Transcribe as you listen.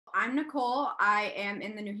I'm Nicole. I am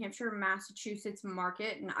in the New Hampshire, Massachusetts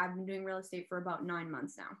market, and I've been doing real estate for about 9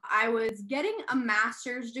 months now. I was getting a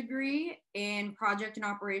master's degree in project and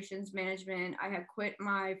operations management. I had quit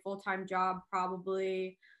my full-time job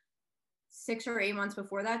probably 6 or 8 months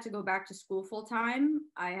before that to go back to school full-time.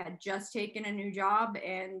 I had just taken a new job,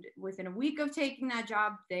 and within a week of taking that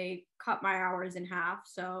job, they cut my hours in half.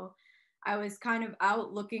 So I was kind of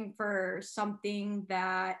out looking for something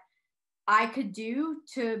that I could do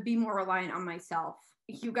to be more reliant on myself.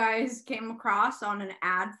 You guys came across on an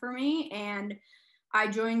ad for me, and I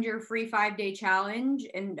joined your free 5-day challenge,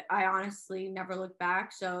 and I honestly never looked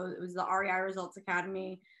back. So it was the REI Results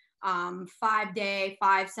Academy 5-day,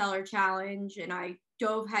 5-seller challenge, and I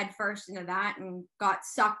dove headfirst into that and got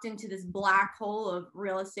sucked into this black hole of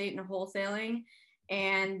real estate and wholesaling.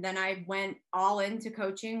 And then I went all into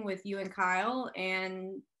coaching with you and Kyle,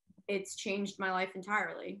 and it's changed my life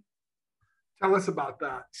entirely. Tell us about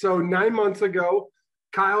that. So 9 months ago,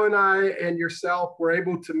 Kyle and I and yourself were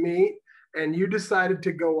able to meet, and you decided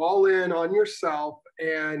to go all in on yourself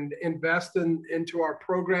and invest into our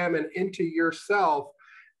program and into yourself.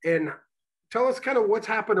 And tell us kind of what's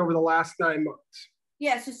happened over the last 9 months.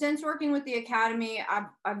 Yeah, so since working with the Academy,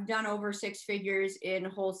 I've done over 6 figures in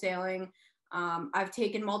wholesaling. I've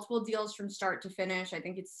taken multiple deals from start to finish. I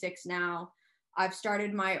think it's 6 now. I've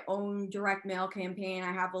started my own direct mail campaign.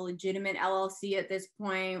 I have a legitimate LLC at this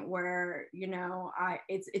point where,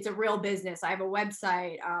 it's a real business. I have a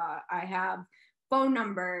website. I have phone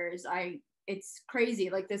numbers. It's crazy.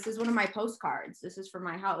 Like, this is one of my postcards. This is for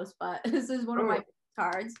my house, but this is one of my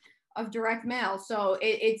cards of direct mail. So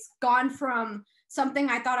it's gone from something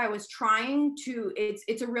I thought I was trying to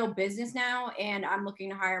it's a real business now, and I'm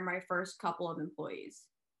looking to hire my first couple of employees.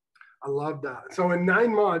 I love that. So in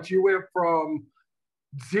 9 months, you went from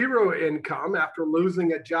 0 income after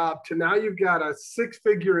losing a job to now you've got a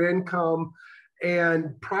 6-figure income.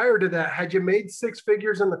 And prior to that, had you made 6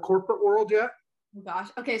 figures in the corporate world yet? Oh gosh.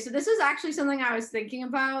 Okay. So this is actually something I was thinking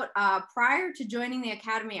about. Prior to joining the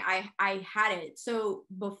Academy, I had it. So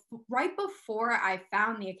right before I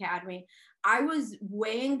found the Academy, I was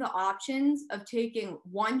weighing the options of taking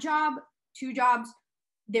 1 job, 2 jobs.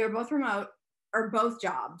 They were both remote, or both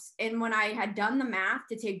jobs. And when I had done the math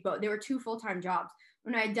to take both, they were 2 full-time jobs.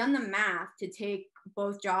 When I had done the math to take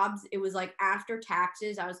both jobs, it was like after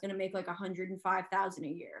taxes, I was going to make like $105,000 a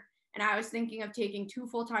year. And I was thinking of taking 2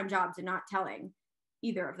 full-time jobs and not telling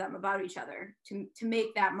either of them about each other to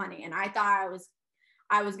make that money. And I thought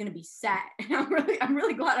I was going to be set. And I'm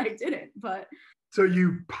really glad I didn't. But so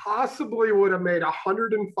you possibly would have made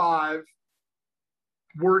 105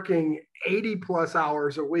 working 80 plus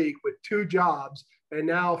hours a week with 2 jobs. And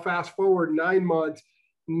now fast forward 9 months,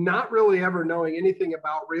 not really ever knowing anything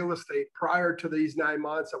about real estate prior to these 9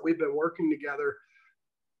 months that we've been working together.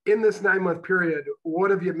 In this 9-month period,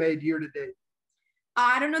 what have you made year to date?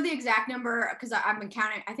 I don't know the exact number because I've been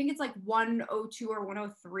counting. I think it's like 102 or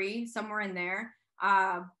 103, somewhere in there.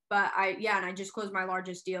 But I just closed my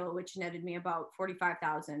largest deal, which netted me about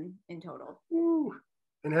 $45,000 in total. Ooh.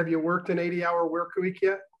 And have you worked an 80-hour work week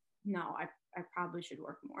yet? No, I probably should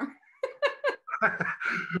work more.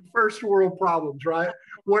 First world problems, right?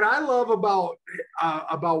 What I love about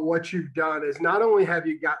what you've done is not only have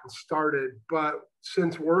you gotten started, but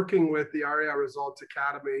since working with the REI Results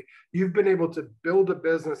Academy, you've been able to build a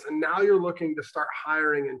business, and now you're looking to start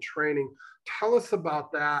hiring and training. Tell us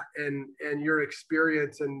about that and your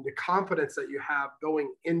experience and the confidence that you have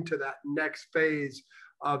going into that next phase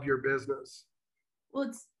of your business. Well,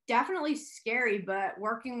 it's definitely scary, but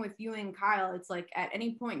working with you and Kyle, it's like at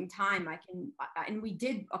any point in time and we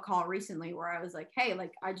did a call recently where I was like, hey,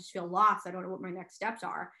 like, I just feel lost. I don't know what my next steps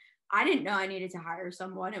are. I didn't know I needed to hire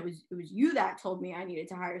someone. It was you that told me I needed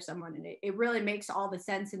to hire someone. And it really makes all the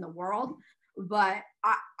sense in the world. But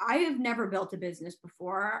I have never built a business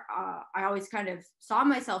before. I always kind of saw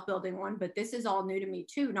myself building one, but this is all new to me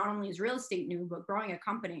too. Not only is real estate new, but growing a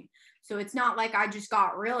company. So it's not like I just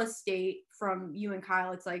got real estate from you and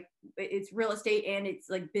Kyle. It's like, it's real estate and it's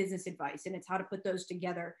like business advice, and it's how to put those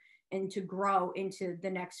together and to grow into the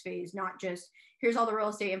next phase, not just here's all the real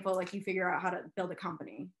estate info, like you figure out how to build a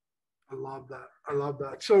company. I love that. I love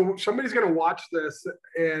that. So somebody's going to watch this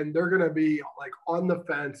and they're going to be like on the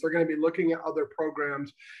fence. They're going to be looking at other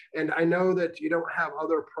programs. And I know that you don't have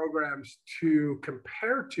other programs to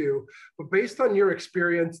compare to, but based on your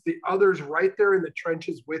experience, the others right there in the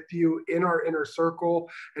trenches with you in our inner circle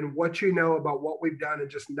and what you know about what we've done in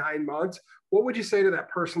just 9 months, what would you say to that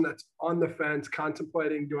person that's on the fence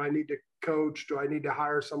contemplating, do I need to coach? Do I need to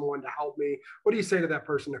hire someone to help me? What do you say to that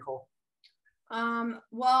person, Nicole?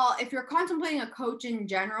 Well, if you're contemplating a coach in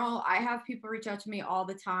general, I have people reach out to me all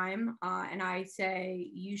the time, and I say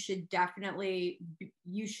you should definitely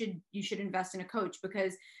invest in a coach,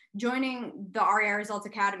 because joining the REI Results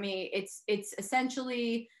Academy, it's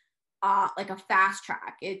essentially like a fast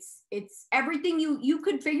track. It's everything you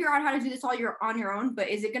could figure out how to do this on your own, but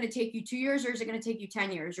is it going to take you 2 years, or is it going to take you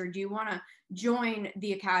 10 years, or do you want to join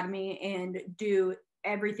the academy and do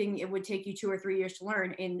everything it would take you 2 or 3 years to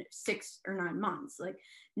learn in 6 or 9 months? Like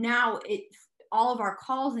now, all of our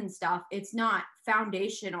calls and stuff, it's not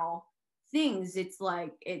foundational things. It's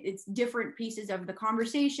like it's different pieces of the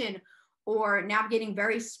conversation, or navigating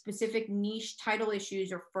very specific niche title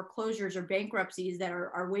issues or foreclosures or bankruptcies that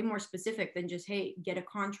are way more specific than just, hey, get a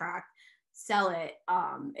contract, sell it.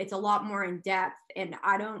 It's a lot more in depth, and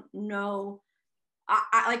I don't know.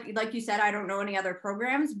 I like you said, I don't know any other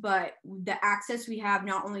programs, but the access we have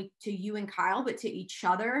not only to you and Kyle, but to each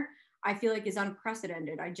other, I feel like is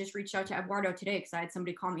unprecedented. I just reached out to Eduardo today because I had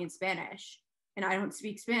somebody call me in Spanish, and I don't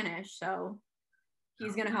speak Spanish, so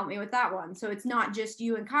he's going to help me with that one. So it's not just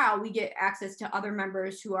you and Kyle. We get access to other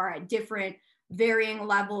members who are at different varying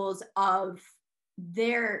levels of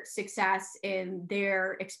their success and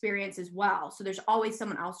their experience as well. So there's always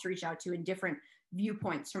someone else to reach out to in different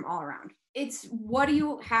viewpoints from all around. It's, what do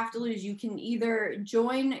you have to lose? You can either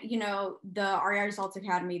join, the REI Results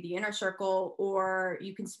Academy, the inner circle, or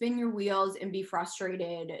you can spin your wheels and be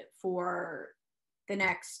frustrated for the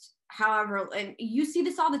next however. And you see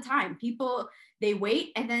this all the time. People, they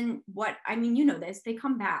wait, and then they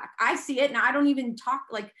come back. I see it, and I don't even talk,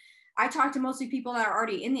 like, I talk to mostly people that are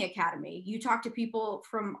already in the academy. You talk to people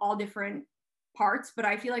from all different parts, but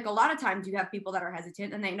I feel like a lot of times you have people that are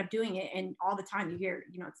hesitant and they end up doing it, and all the time you hear,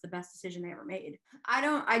 it's the best decision they ever made.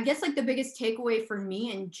 I guess like the biggest takeaway for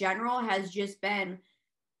me in general has just been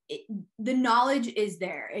the knowledge is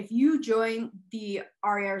there. If you join the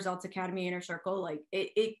REI Results Academy Inner Circle, like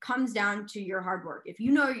it comes down to your hard work. If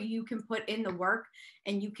you can put in the work,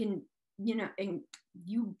 and you can, and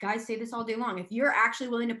you guys say this all day long, if you're actually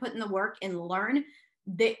willing to put in the work and learn,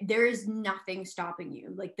 there is nothing stopping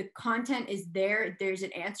you. Like the content is there. There's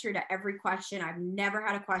an answer to every question. I've never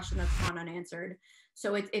had a question that's gone unanswered.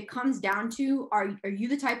 So it comes down to, are you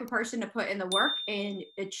the type of person to put in the work and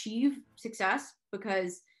achieve success?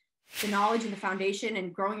 Because the knowledge and the foundation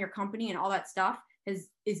and growing your company and all that stuff is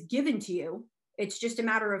given to you. It's just a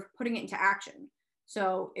matter of putting it into action.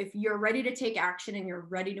 So if you're ready to take action and you're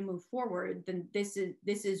ready to move forward, then this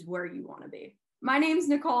is where you want to be. My name's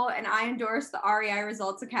Nicole, and I endorse the REI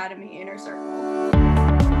Results Academy Inner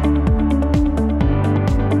Circle.